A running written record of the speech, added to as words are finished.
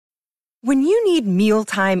When you need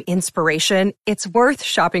mealtime inspiration, it's worth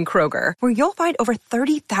shopping Kroger, where you'll find over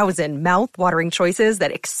 30,000 mouth-watering choices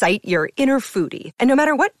that excite your inner foodie. And no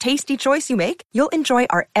matter what tasty choice you make, you'll enjoy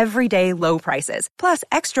our everyday low prices, plus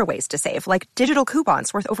extra ways to save, like digital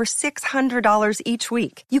coupons worth over $600 each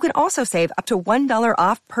week. You can also save up to $1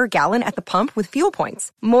 off per gallon at the pump with fuel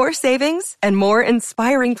points. More savings and more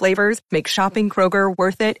inspiring flavors make shopping Kroger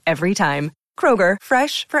worth it every time. Kroger,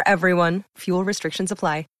 fresh for everyone. Fuel restrictions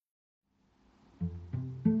apply.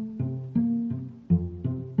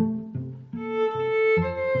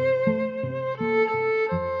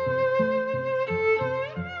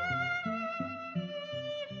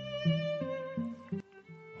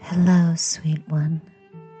 Hello, sweet one.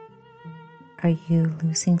 Are you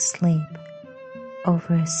losing sleep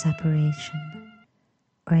over a separation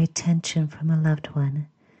or a tension from a loved one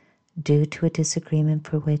due to a disagreement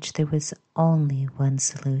for which there was only one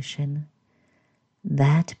solution,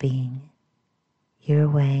 that being your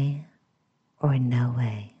way or no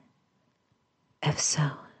way? If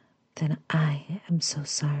so, then I am so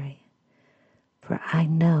sorry, for I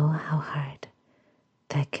know how hard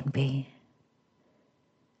that can be.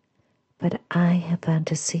 But I have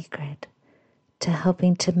found a secret to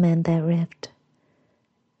helping to mend that rift,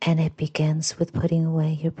 and it begins with putting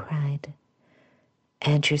away your pride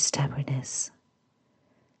and your stubbornness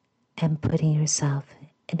and putting yourself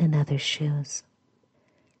in another's shoes.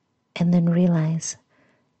 And then realize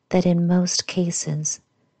that in most cases,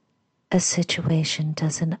 a situation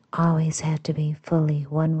doesn't always have to be fully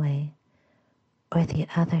one way or the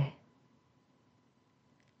other.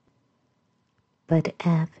 But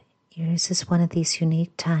if yours is one of these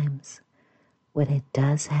unique times when it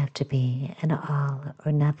does have to be an all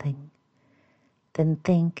or nothing, then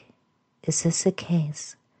think, is this a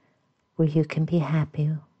case where you can be happy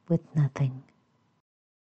with nothing?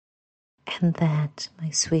 And that, my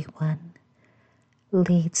sweet one,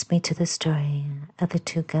 leads me to the story of the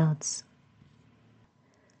two goats.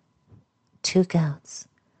 Two goats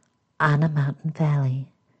on a mountain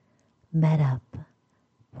valley met up,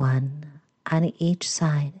 one on each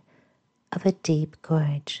side of a deep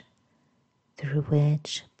gorge, through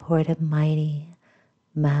which poured a mighty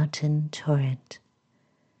mountain torrent.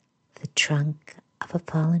 The trunk of a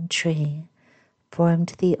fallen tree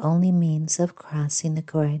formed the only means of crossing the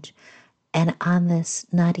gorge, and on this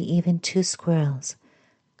not even two squirrels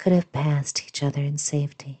could have passed each other in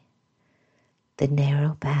safety. The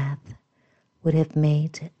narrow path would have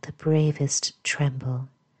made the bravest tremble,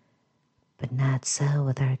 but not so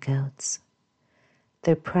with our goats.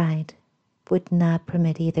 Their pride would not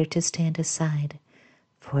permit either to stand aside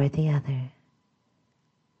for the other.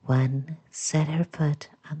 One set her foot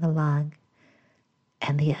on the log,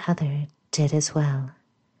 and the other did as well,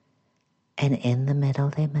 and in the middle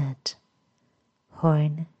they met,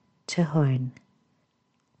 horn to horn.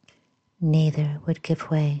 Neither would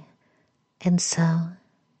give way, and so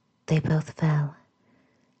they both fell,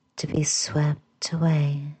 to be swept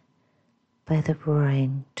away by the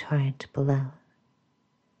roaring torrent below.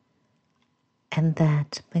 And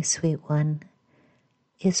that, my sweet one,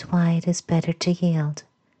 is why it is better to yield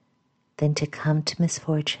than to come to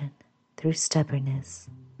misfortune through stubbornness.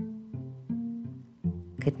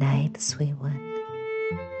 Good night, sweet one.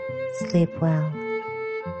 Sleep well.